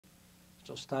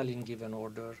So Stalin gave an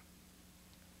order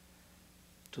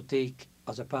to take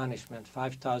as a punishment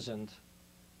 5,000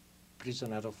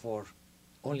 prisoners of war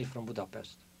only from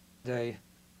Budapest. They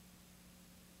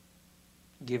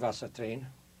give us a train,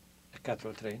 a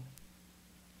cattle train,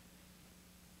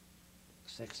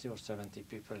 60 or 70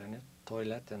 people in it,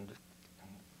 toilet and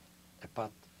a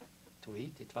pot to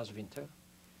eat. It was winter,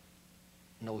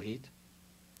 no heat,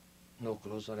 no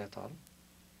clothes at all,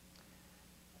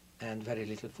 and very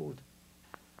little food.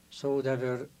 So there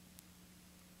were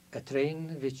a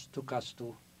train which took us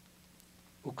to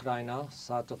Ukraine,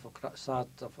 south of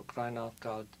Ukraine,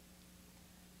 called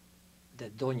the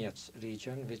Donetsk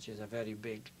region, which is a very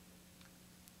big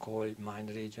coal mine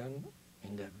region,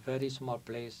 in a very small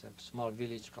place, a small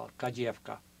village called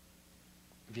Kajievka.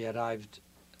 We arrived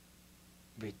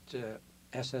with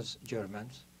SS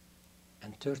Germans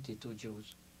and 32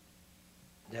 Jews.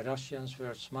 The Russians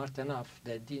were smart enough,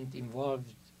 they didn't involve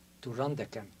to run the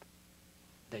camp.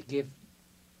 They gave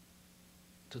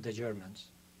to the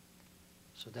Germans.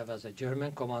 So there was a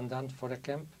German commandant for the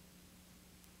camp,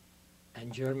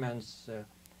 and Germans,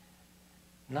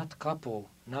 not capo,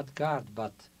 not guard,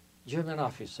 but German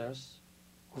officers,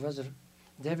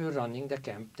 they were running the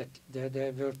camp.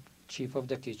 They were chief of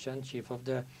the kitchen, chief of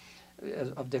the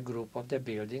group, of the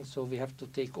building. So we have to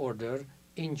take order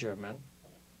in German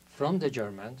from the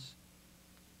Germans,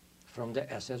 from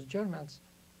the SS Germans.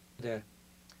 The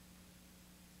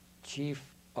chief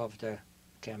of the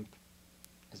camp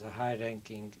is a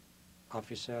high-ranking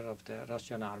officer of the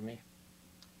Russian army,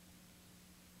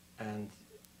 and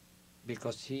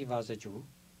because he was a Jew,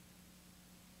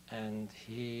 and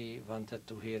he wanted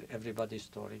to hear everybody's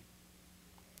story,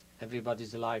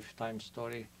 everybody's lifetime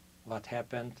story, what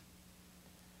happened.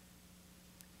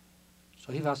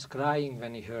 So he was crying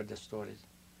when he heard the stories.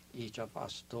 Each of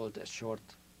us told a short.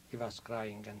 He was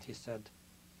crying, and he said,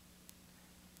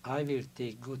 "I will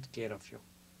take good care of you."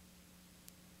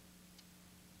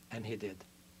 And he did.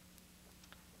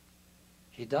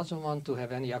 He doesn't want to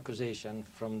have any accusation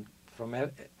from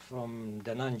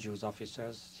the non-Jews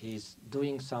officers. He's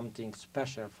doing something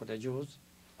special for the Jews.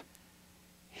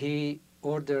 He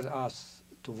ordered us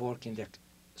to work in the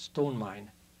stone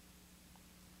mine,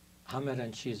 hammer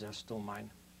and chisel stone mine.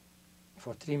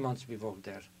 For 3 months we worked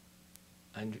there,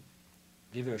 and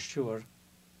we were sure,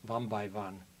 one by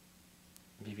one,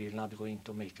 we were not going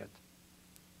to make it.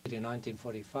 In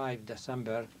 1945,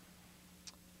 December,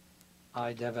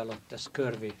 I developed a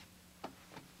scurvy,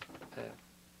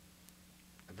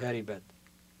 very bad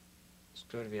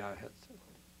scurvy. I had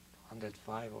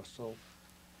 105 or so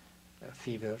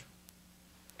fever,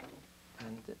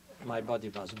 and my body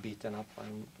was beaten up. I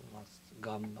was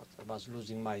gum. I was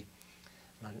losing my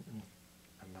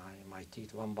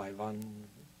teeth one by one.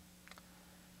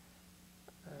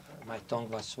 My tongue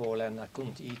was swollen. I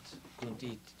couldn't eat.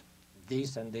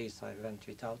 Days and days I went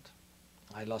without.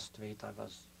 I lost weight. I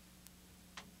was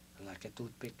like a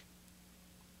toothpick,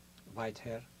 white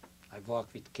hair. I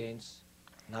walked with canes,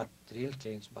 not real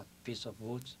canes, but piece of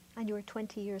wood. And you were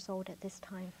 20 years old at this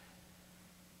time?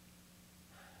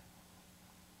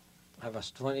 I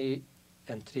was 20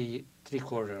 and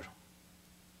three-quarter.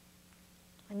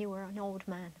 And you were an old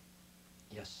man?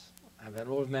 Yes, I'm an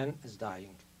old man is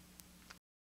dying.